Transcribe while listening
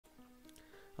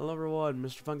Hello everyone,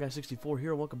 Mr. Fungi64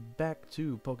 here, and welcome back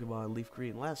to Pokemon Leaf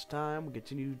Green. Last time we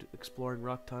continued exploring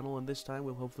Rock Tunnel, and this time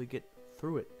we'll hopefully get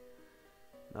through it.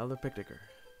 Another picnicker.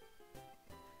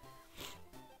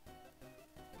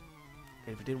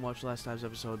 And if you didn't watch last time's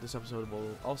episode, this episode will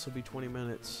also be 20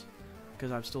 minutes,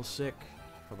 because I'm still sick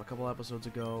from a couple episodes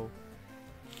ago.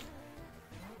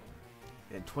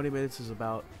 And 20 minutes is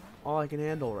about all I can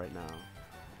handle right now.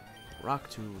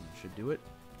 Rock Tomb should do it,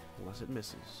 unless it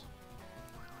misses.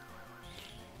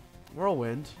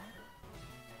 Whirlwind?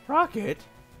 Rocket?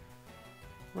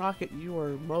 Rocket, you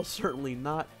are most certainly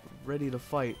not ready to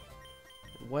fight.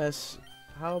 Wes,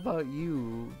 how about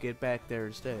you get back there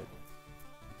instead?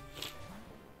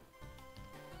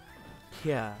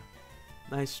 Yeah,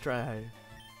 nice try.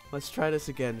 Let's try this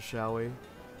again, shall we?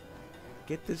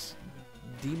 Get this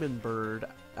demon bird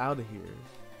out of here.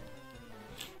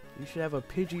 You should have a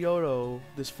Pidgeotto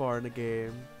this far in the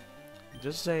game.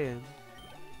 Just saying.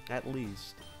 At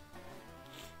least.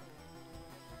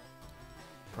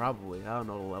 Probably. I don't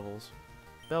know the levels.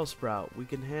 Bellsprout, we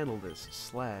can handle this.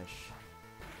 Slash.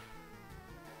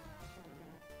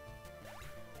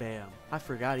 Bam. I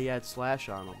forgot he had Slash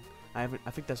on him. I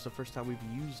think that's the first time we've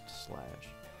used Slash.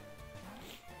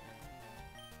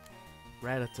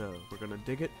 Rattata, we're gonna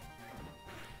dig it.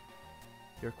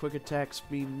 Your quick attacks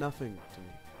mean nothing to me.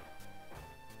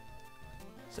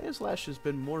 Sandslash has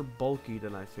been more bulky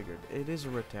than I figured. It is a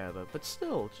Rattata, but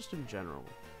still, just in general.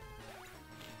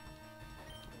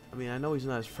 I mean, I know he's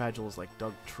not as fragile as, like,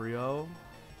 Doug Trio,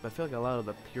 but I feel like a lot of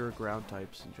the pure ground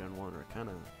types in Gen 1 are kind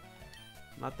of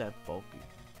not that bulky.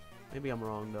 Maybe I'm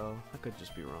wrong, though. I could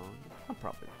just be wrong. I'm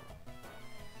probably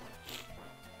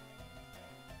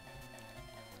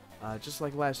wrong. Just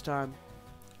like last time,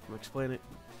 I'm going to explain it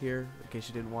here, in case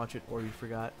you didn't watch it or you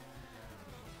forgot.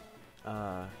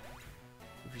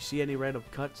 If you see any random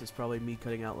cuts, it's probably me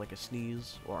cutting out, like, a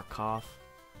sneeze or a cough.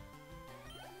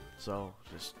 So,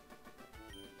 just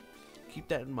keep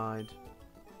that in mind.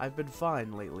 I've been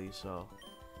fine lately, so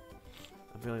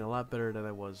I'm feeling a lot better than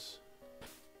I was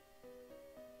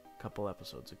a couple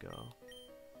episodes ago.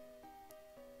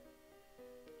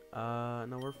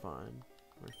 No, we're fine.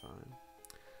 We're fine.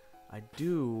 I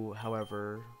do,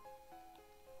 however,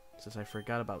 since I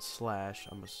forgot about Slash,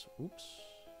 oops.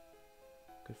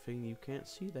 Good thing you can't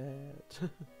see that.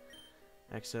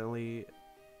 Accidentally,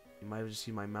 you might have just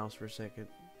seen my mouse for a second.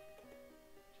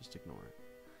 Just ignore it.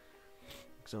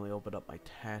 Accidentally opened up my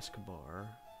taskbar.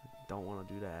 Don't want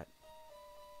to do that.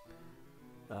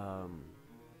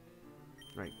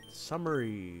 Right,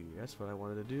 summary. That's what I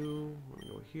wanted to do. I'm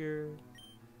gonna go here.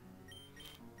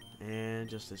 And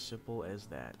just as simple as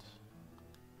that.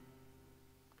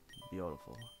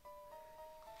 Beautiful.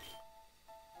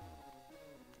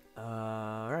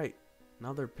 Alright.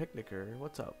 Another picnicker.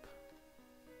 What's up?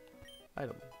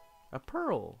 Item. A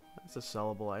pearl. That's a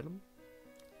sellable item.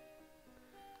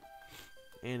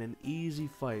 And an easy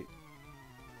fight.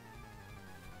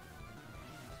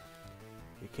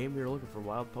 You came here looking for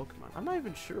wild Pokemon. I'm not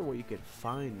even sure what you could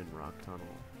find in Rock Tunnel.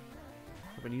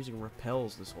 I've been using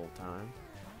repels this whole time.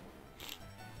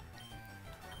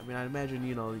 I mean, I imagine,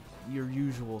 you know, your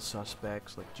usual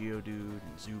suspects like Geodude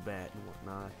and Zubat and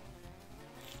whatnot.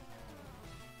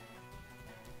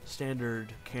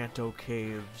 Standard Kanto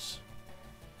Caves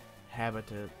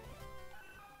habitat.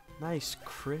 Nice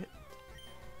crit.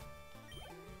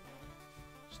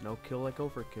 There's no kill like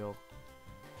overkill.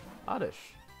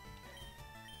 Oddish.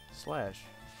 Slash.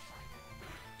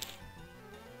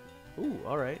 Ooh,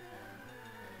 alright.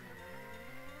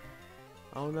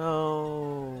 Oh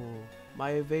no!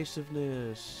 My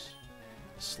evasiveness.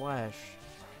 Slash.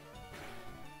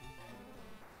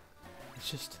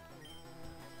 It's just...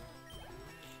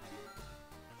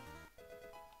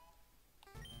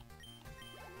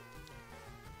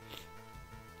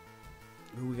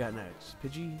 Who we got next?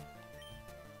 Pidgey?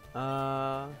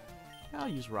 I'll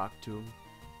use Rock Tomb.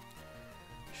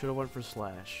 Should've went for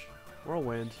Slash.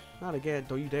 Whirlwind. Not again.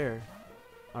 Don't you dare.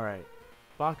 Alright.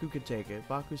 Baku can take it.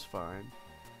 Baku's fine.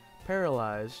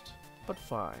 Paralyzed, but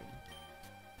fine.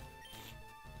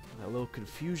 A little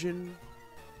confusion.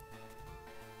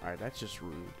 Alright, that's just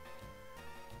rude.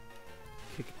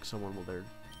 Kicking someone while they're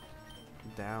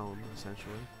down,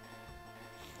 essentially.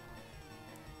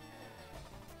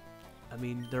 I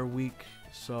mean, they're weak,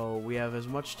 so we have as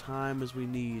much time as we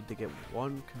need to get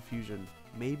one confusion,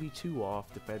 maybe two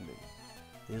off, depending.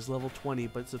 It is level 20,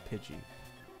 but it's a Pidgey.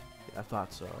 Yeah, I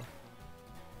thought so.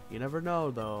 You never know,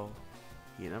 though.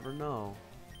 You never know.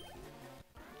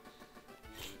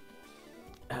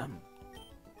 Well,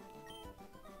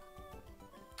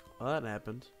 that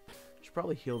happened. Should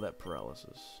probably heal that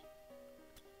paralysis.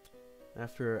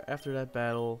 After that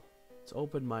battle, it's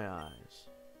opened my eyes.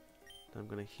 I'm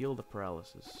gonna heal the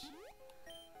paralysis.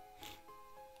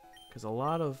 Because a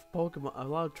lot of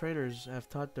trainers have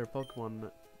taught their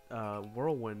Pokemon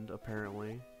Whirlwind,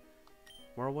 apparently.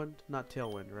 Whirlwind? Not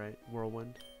Tailwind, right?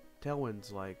 Whirlwind.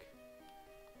 Tailwind's like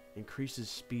increases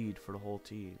speed for the whole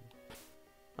team.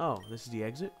 Oh, this is the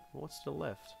exit? What's to the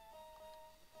left?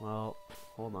 Well,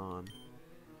 hold on.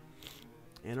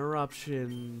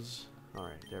 Interruptions.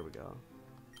 Alright, there we go.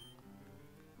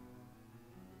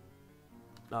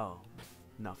 Oh,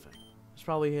 nothing. It's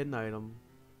probably a hidden item.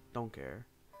 Don't care.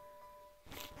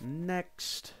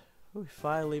 Next. We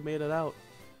finally made it out.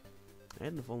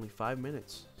 And only 5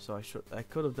 minutes. So I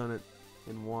could have done it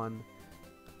in one.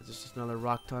 Is this just another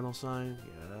rock tunnel sign?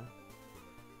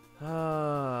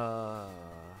 Yeah.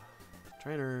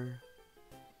 Trainer.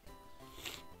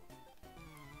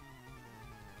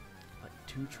 Like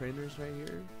 2 trainers right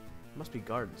here? Must be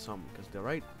guarding something, because the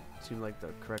right seemed like the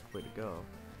correct way to go.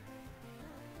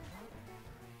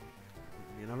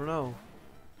 You never know.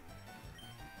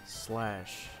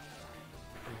 Slash.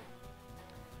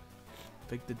 I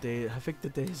think the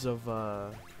days of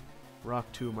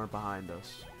Rock Tomb are behind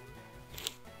us.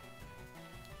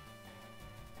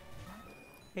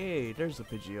 Hey, there's the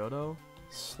Pidgeotto.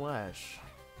 Slash.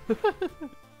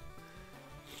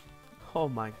 Oh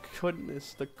my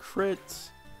goodness, the crits.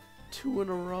 2 in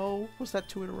a row? Was that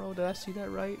 2 in a row? Did I see that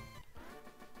right?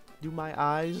 Do my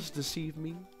eyes deceive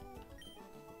me?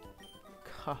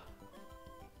 Huh.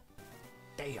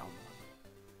 Damn.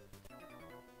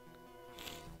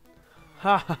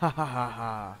 Ha ha ha ha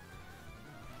ha.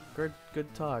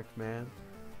 Good talk, man.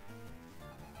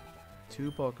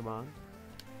 2 Pokemon.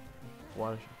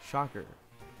 What a shocker.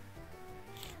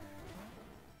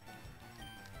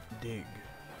 Dig.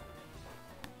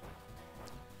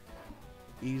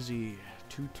 Easy.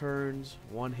 2 turns,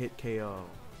 1 hit KO.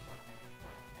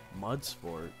 Mud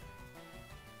Sport.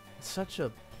 It's such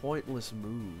a pointless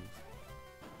move.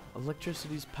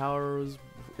 Electricity's power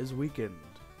is weakened.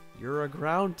 You're a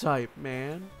ground type,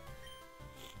 man.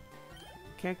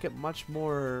 Can't get much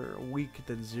more weak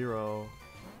than 0.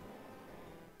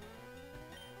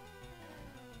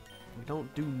 We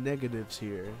don't do negatives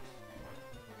here.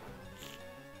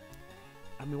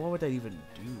 I mean, what would that even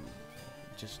do?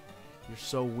 Just, you're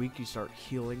so weak you start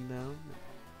healing now?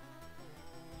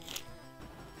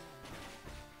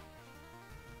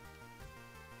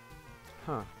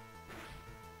 Huh.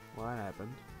 Well, that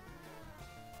happened.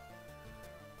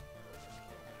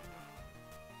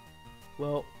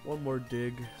 Well, 1 more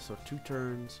dig, so 2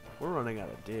 turns. We're running out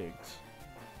of digs.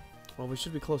 Well, we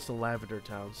should be close to Lavender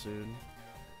Town soon.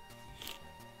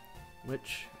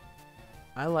 Which,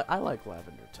 I like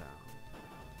Lavender Town.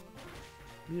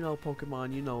 You know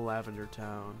Pokemon, you know Lavender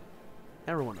Town.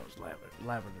 Everyone knows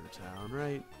Lavender Town,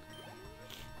 right?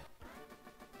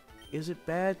 Is it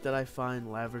bad that I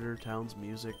find Lavender Town's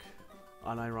music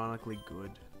unironically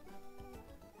good?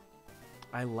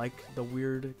 I like the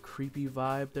weird, creepy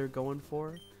vibe they're going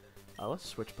for. Let's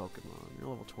switch Pokemon. You're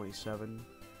level 27.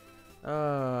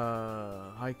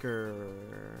 Hiker.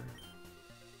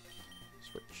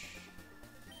 Switch.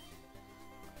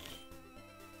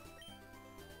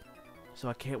 So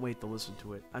I can't wait to listen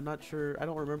to it. I'm not sure, I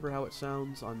don't remember how it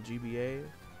sounds on GBA.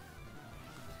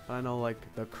 But I know, like,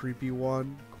 the creepy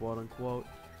one, quote unquote,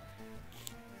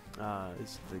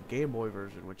 is the Game Boy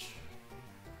version, which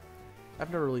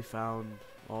I've never really found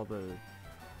all the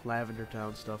Lavender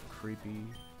Town stuff creepy.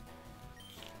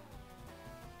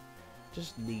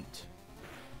 Just neat.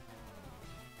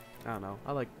 I don't know.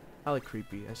 I like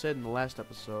creepy. I said in the last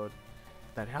episode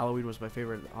that Halloween was my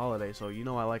favorite holiday, so you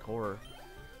know I like horror.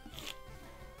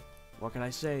 What can I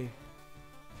say?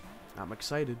 I'm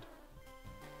excited.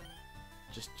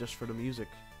 Just for the music.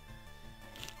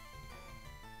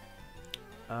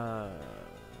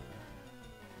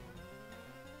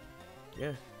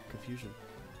 Yeah, confusion.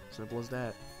 Simple as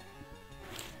that.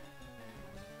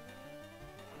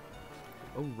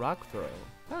 Oh, Rock Throw.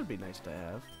 That would be nice to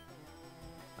have.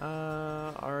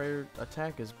 Our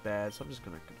attack is bad, so I'm just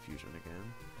gonna Confusion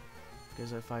again.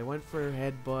 Because if I went for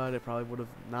Headbutt, it probably would have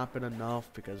not been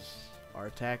enough because our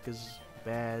attack is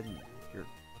bad. You're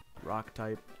Rock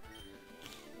type.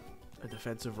 A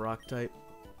defensive Rock type.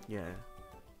 Yeah.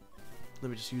 Let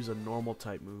me just use a normal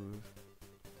type move.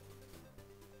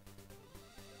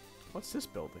 What's this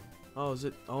building? Oh, is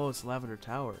it? Oh, it's Lavender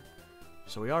Tower.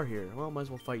 So we are here. Well, might as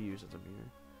well fight you since I'm here.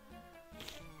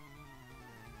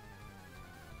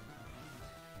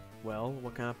 Well,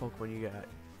 what kind of Pokemon you got?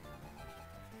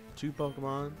 2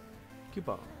 Pokemon.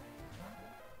 Cupon.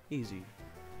 Easy.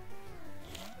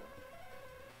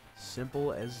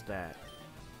 Simple as that.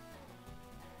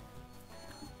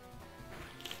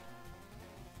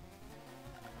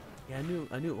 Yeah,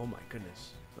 I knew, oh my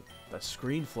goodness. The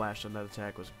screen flash on that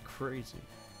attack was crazy.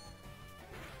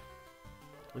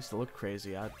 At least it looked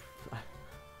crazy. I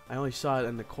only saw it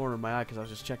in the corner of my eye because I was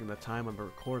just checking the time on the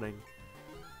recording.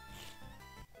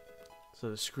 So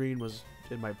the screen was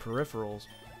in my peripherals.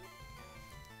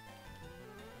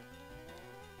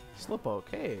 Slowpoke,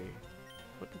 hey,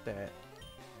 look at that.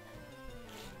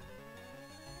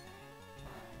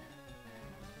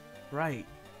 Right.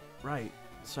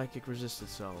 Psychic resist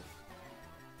itself.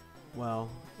 Well,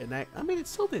 and that, I mean, it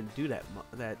still didn't do that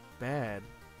bad.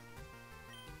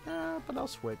 But I'll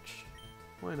switch.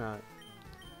 Why not?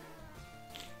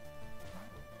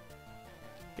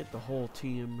 Get the whole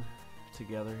team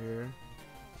together here.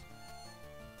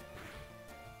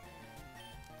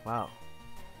 Wow.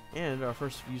 And our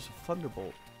first use of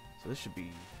Thunderbolt. So this should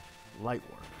be light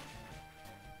work.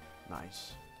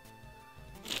 Nice.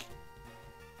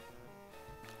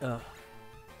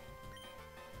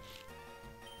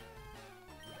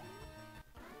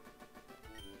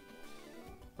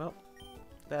 Well,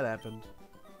 that happened.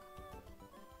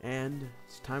 And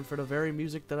it's time for the very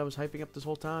music that I was hyping up this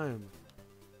whole time.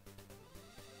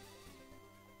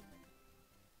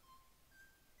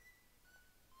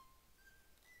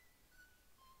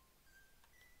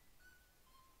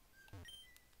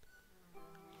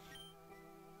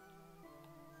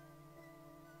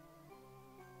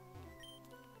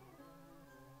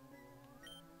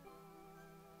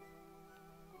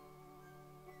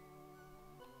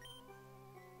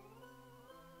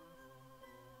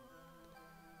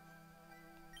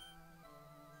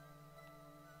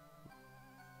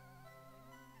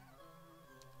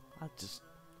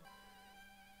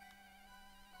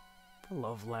 I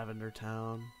love Lavender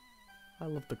Town. I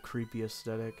love the creepy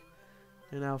aesthetic.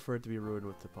 And now for it to be ruined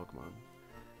with the Pokemon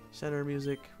Center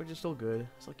music, which is still good.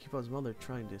 It's like Cupon's mother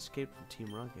trying to escape from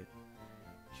Team Rocket.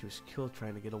 She was killed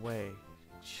trying to get away.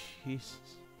 Jesus.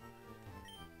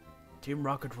 Team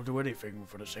Rocket will do anything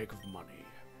for the sake of money.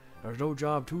 There's no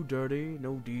job too dirty,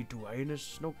 no deed too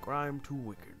heinous, no crime too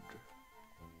wicked.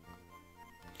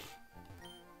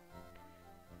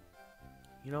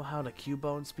 You know how the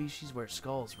Cubone species wear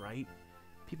skulls, right?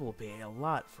 People will pay a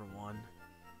lot for one.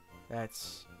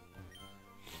 That's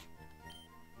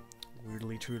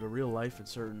weirdly true to real life in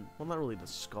certain, well, not really the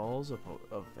skulls of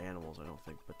animals, I don't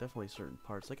think, but definitely certain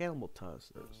parts, like animal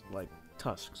tusks, like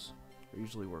tusks, are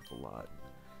usually worth a lot,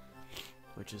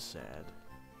 which is sad.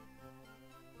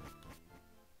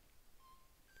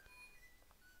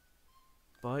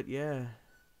 But yeah,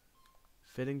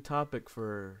 fitting topic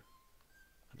for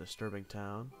a disturbing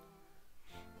town.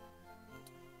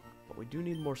 But we do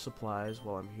need more supplies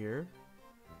while I'm here.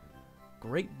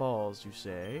 Great balls, you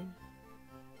say?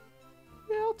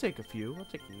 Yeah, I'll take a few. I'll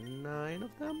take 9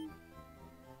 of them.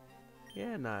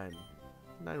 Yeah, 9.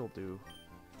 9 will do.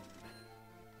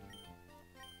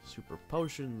 Super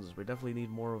potions. We definitely need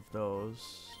more of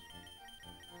those.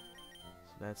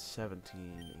 So that's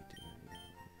 17, 18.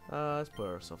 Let's put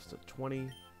ourselves to 20.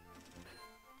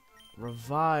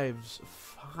 Revives,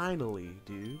 finally,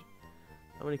 dude.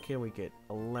 How many can we get?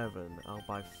 11. I'll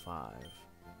buy 5.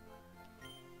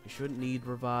 We shouldn't need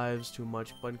revives too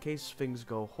much, but in case things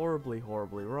go horribly,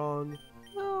 horribly wrong,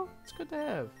 well, it's good to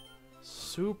have.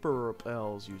 Super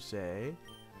repels, you say?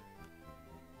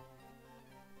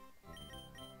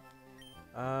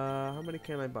 How many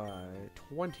can I buy?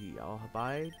 20. I'll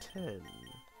buy 10.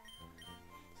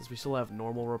 Since we still have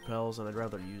normal repels, and I'd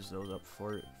rather use those up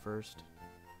for it first.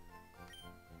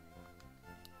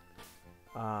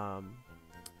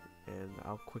 And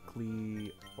I'll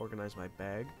quickly organize my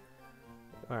bag.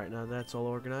 Alright, now that's all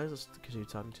organized, let's continue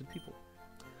talking to the people.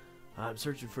 I'm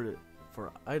searching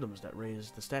for items that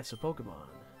raise the stats of Pokemon.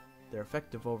 They're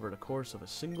effective over the course of a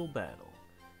single battle.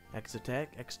 X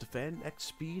attack, X defend, X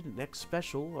speed, and X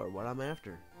special are what I'm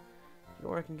after. You know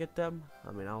where I can get them?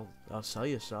 I mean, I'll sell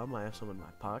you some. I have some in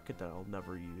my pocket that I'll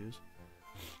never use.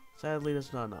 Sadly,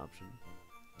 that's not an option.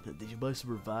 Did you buy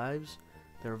some revives?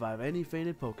 They revive any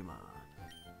fainted Pokemon.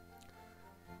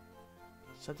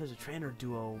 Sometimes a trainer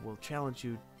duo will challenge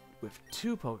you with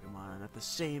 2 Pokemon at the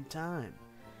same time.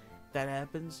 If that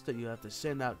happens, then you have to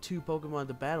send out 2 Pokemon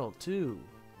to battle too.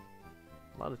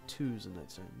 A lot of 2s in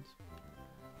that sentence.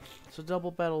 So double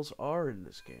battles are in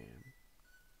this game.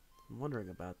 I'm wondering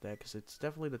about that because it's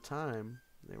definitely the time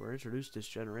they were introduced this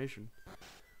generation.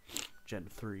 Gen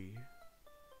 3.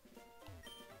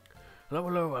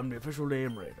 Hello, I'm the official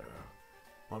name raider.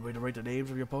 Want me to rate the names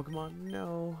of your Pokemon?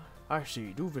 No. I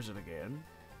see, do visit again.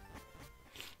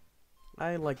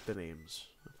 I like the names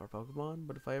of our Pokemon,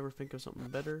 but if I ever think of something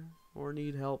better, or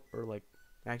need help, or like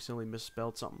accidentally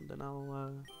misspelled something, then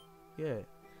I'll, yeah.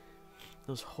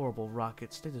 Those horrible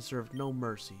rockets, they deserved no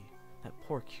mercy. That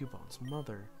poor Cubone's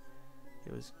mother.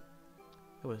 It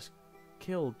was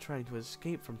killed trying to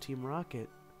escape from Team Rocket.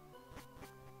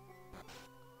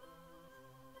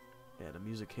 Yeah, the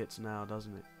music hits now,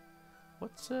 doesn't it?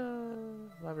 What's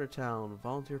Lavender Town,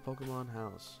 Volunteer Pokemon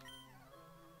House.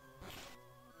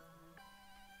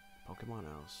 Pokemon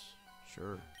House.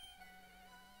 Sure.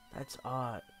 That's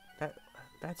odd.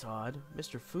 That's odd.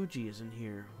 Mr. Fuji isn't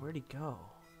here. Where'd he go?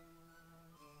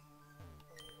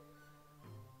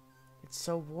 It's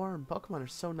so warm. Pokemon are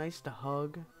so nice to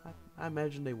hug. I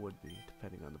imagine they would be,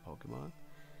 depending on the Pokemon.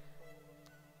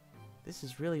 This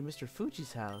is really Mr.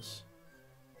 Fuji's house.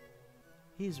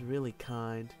 He's really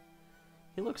kind.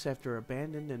 He looks after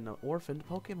abandoned and orphaned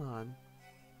Pokemon.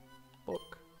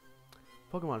 Book.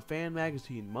 Pokemon Fan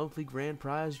Magazine Monthly Grand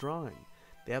Prize Drawing.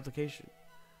 The application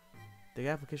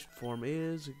form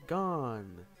is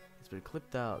gone. It's been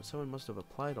clipped out. Someone must have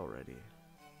applied already.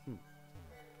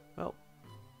 Well,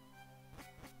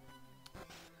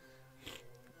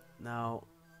 now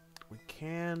we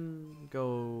can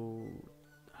go.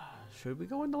 Should we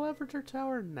go into Lavender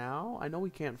Tower now? I know we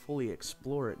can't fully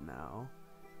explore it now.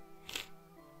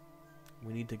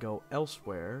 We need to go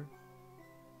elsewhere.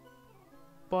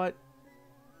 But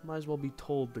might as well be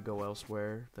told to go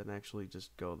elsewhere than actually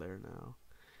just go there now.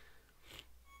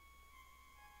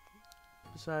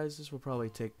 Besides, this will probably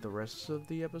take the rest of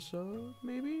the episode,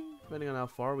 maybe? Depending on how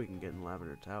far we can get in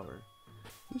Lavender Tower.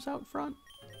 Who's out front?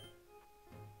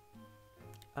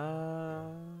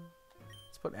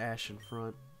 Let's put Ash in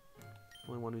front.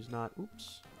 Only one who's not,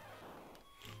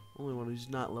 only one who's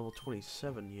not level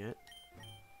 27 yet.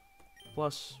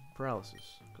 Plus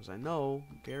paralysis, because I know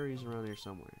Gary's around here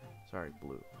somewhere. Sorry,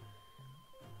 Blue.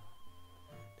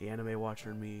 The anime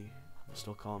watcher and me will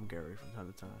still call him Gary from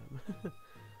time to time.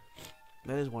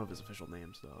 That is one of his official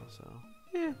names, though, so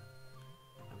yeah.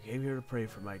 I came here to pray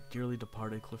for my dearly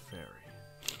departed Clefairy.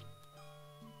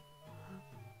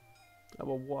 I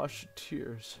will wash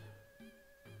tears.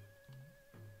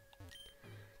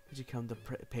 Did you come to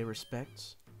pay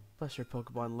respects? Bless your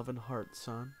Pokemon loving heart,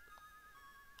 son.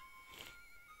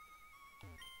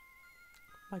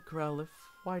 My Growlithe,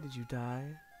 why did you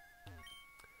die?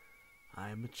 I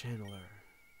am a channeler.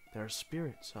 There are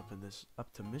spirits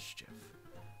up to mischief.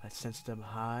 I sensed them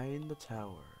high in the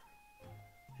tower.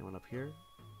 Anyone up here?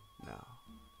 No.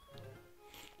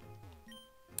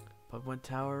 Pokemon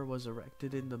Tower was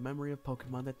erected in the memory of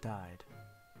Pokemon that died.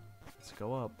 Let's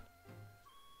go up.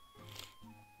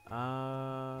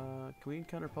 Can we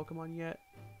encounter Pokemon yet?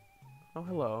 Oh,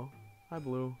 hello. Hi,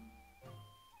 Blue.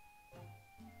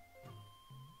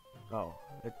 Oh,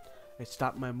 it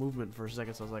stopped my movement for a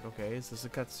second, so I was like, okay, is this a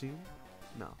cutscene?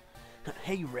 No.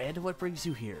 Hey, Red, what brings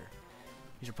you here?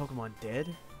 Is your Pokemon dead?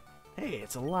 Hey,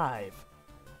 it's alive.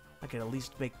 I can at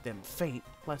least make them faint.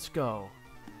 Let's go.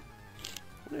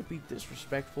 Wouldn't it be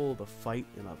disrespectful to fight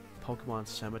in a Pokemon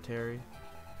cemetery?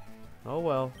 Oh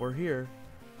well, we're here.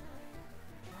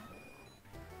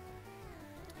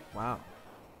 Wow.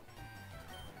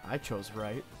 I chose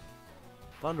right.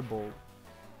 Thunderbolt.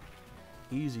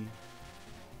 Easy.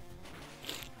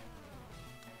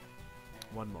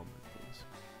 One moment, please.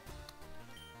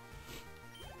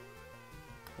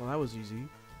 Well, that was easy.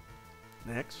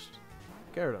 Next,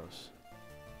 Gyarados.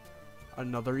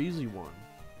 Another easy one.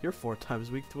 You're 4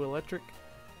 times weak to electric,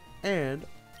 and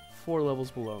 4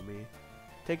 levels below me.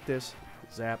 Take this,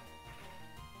 zap.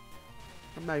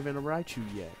 I'm not even a Raichu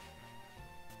yet.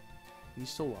 He's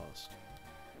still lost.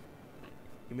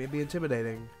 He may be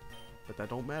intimidating, but that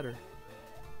don't matter.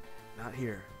 Not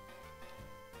here.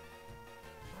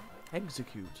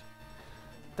 Execute.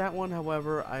 That one,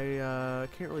 however, I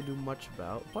can't really do much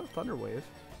about. What? Thunder Wave?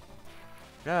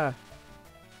 Ah.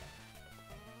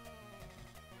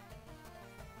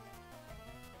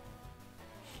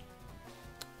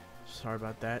 Sorry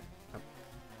about that.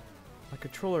 My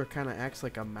controller kind of acts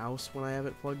like a mouse when I have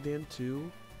it plugged in,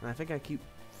 too. And I think I keep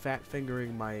fat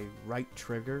fingering my right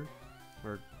trigger,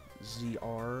 or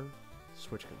ZR,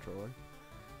 Switch controller.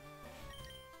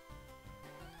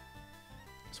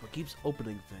 So it keeps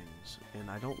opening things, and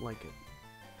I don't like it.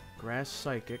 Grass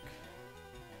Psychic.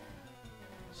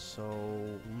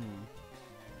 So,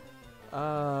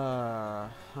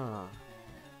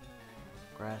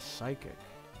 Grass Psychic.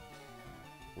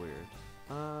 Weird.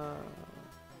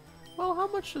 Well, how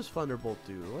much does Thunderbolt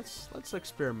do? Let's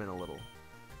experiment a little.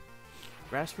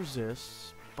 Grass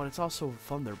resists, but it's also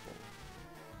Thunderbolt.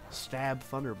 Stab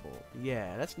Thunderbolt.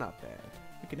 Yeah, that's not bad.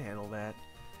 We can handle that.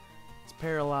 It's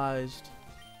paralyzed.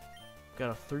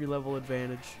 Got a 3 level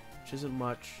advantage, which isn't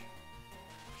much.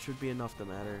 Should be enough to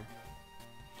matter.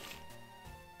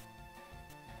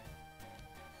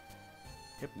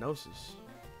 Hypnosis.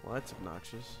 Well, that's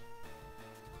obnoxious.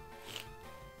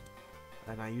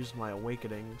 And I used my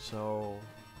awakening, so...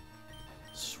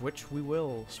 Switch we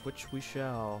will. Switch we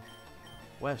shall.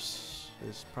 Wes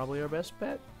is probably our best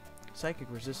bet. Psychic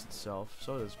resists itself,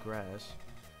 so does grass.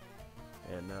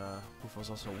 And Bufo's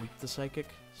also weak to psychic,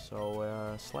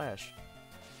 so slash.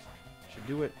 Should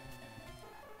do it.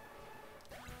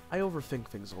 I overthink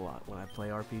things a lot when I play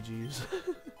RPGs.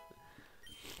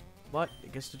 But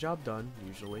it gets the job done,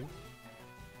 usually.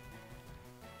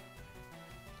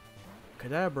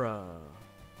 Kadabra.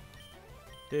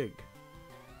 Dig.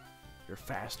 You're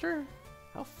faster?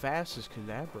 How fast is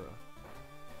Kadabra?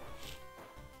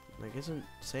 Like, isn't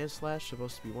Sandslash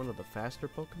supposed to be one of the faster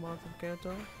Pokemon from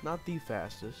Kanto? Not the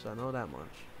fastest, I know that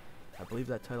much. I believe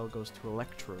that title goes to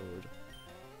Electrode.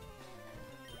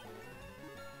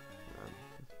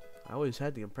 I always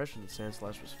had the impression that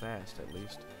Sandslash was fast, at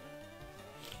least.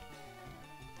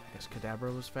 I guess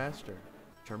Kadabra was faster.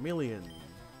 Charmeleon.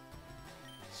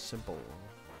 Simple.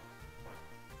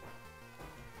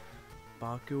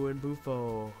 Baku and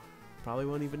Bufo probably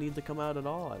won't even need to come out at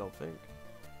all, I don't think.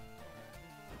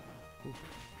 Ooh.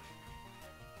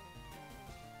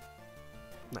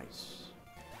 Nice.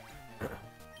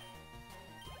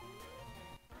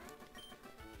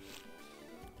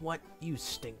 What, you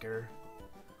stinker?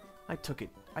 I took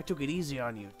it easy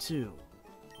on you too.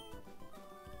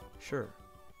 Sure.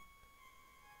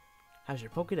 How's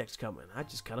your Pokédex coming? I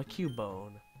just got a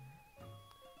Cubone.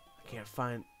 I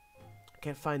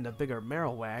can't find a bigger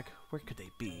Marowak. Where could they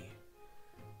be?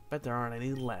 Bet there aren't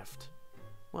any left.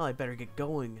 Well, I better get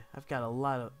going. I've got a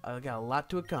lot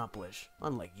to accomplish.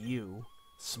 Unlike you.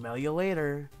 Smell you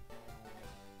later.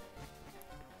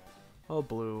 Oh,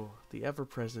 Blue, the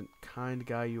ever-present kind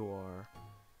guy you are.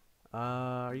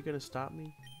 Are you gonna stop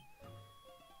me?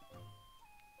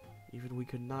 Even we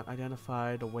could not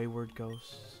identify the wayward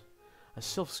ghosts. A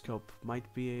Sylph Scope might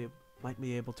be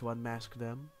able to unmask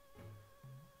them.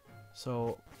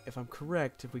 So, if I'm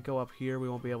correct, if we go up here, we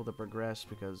won't be able to progress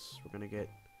because we're gonna get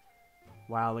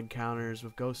wild encounters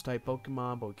with ghost-type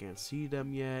Pokemon, but we can't see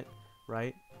them yet.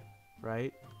 Right?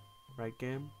 Right? Right,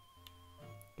 game?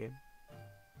 Game?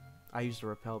 I used a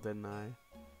repel, didn't I?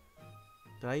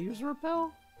 Did I use a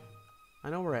repel? I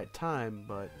know we're at time,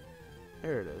 but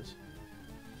there it is.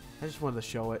 I just wanted to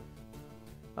show it.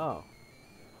 Oh.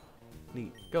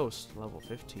 Neat. Ghost, level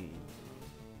 15.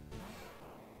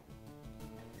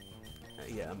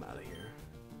 Yeah, I'm out of here.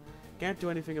 Can't do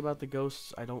anything about the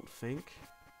ghosts, I don't think.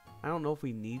 I don't know if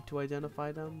we need to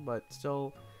identify them, but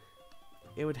still,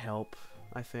 it would help,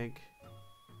 I think.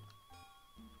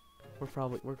 We're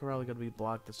probably gonna be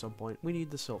blocked at some point. We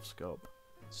need the Sylph Scope.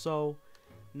 So,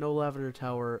 no Lavender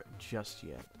Tower just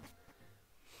yet.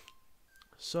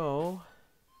 So,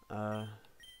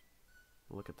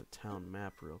 look at the town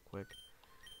map real quick.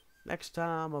 Next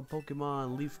time on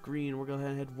Pokemon Leaf Green, we're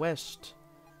gonna head west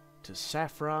to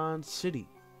Saffron City.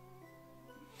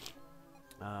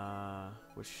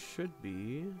 Which should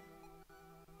be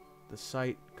the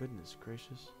site. Goodness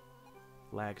gracious.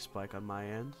 Lag spike on my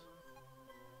end.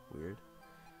 Weird.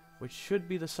 Which should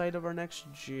be the site of our next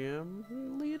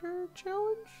gym leader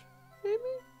challenge? Maybe?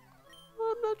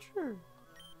 I'm not sure.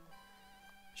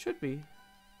 Should be.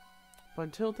 But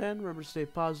until then, remember to stay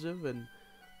positive, and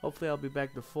hopefully I'll be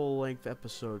back to full-length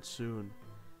episodes soon.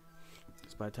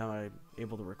 Because by the time I'm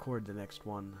able to record the next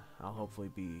one, I'll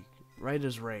hopefully be right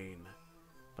as rain.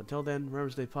 But until then, remember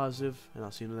to stay positive, and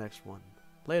I'll see you in the next one.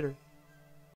 Later.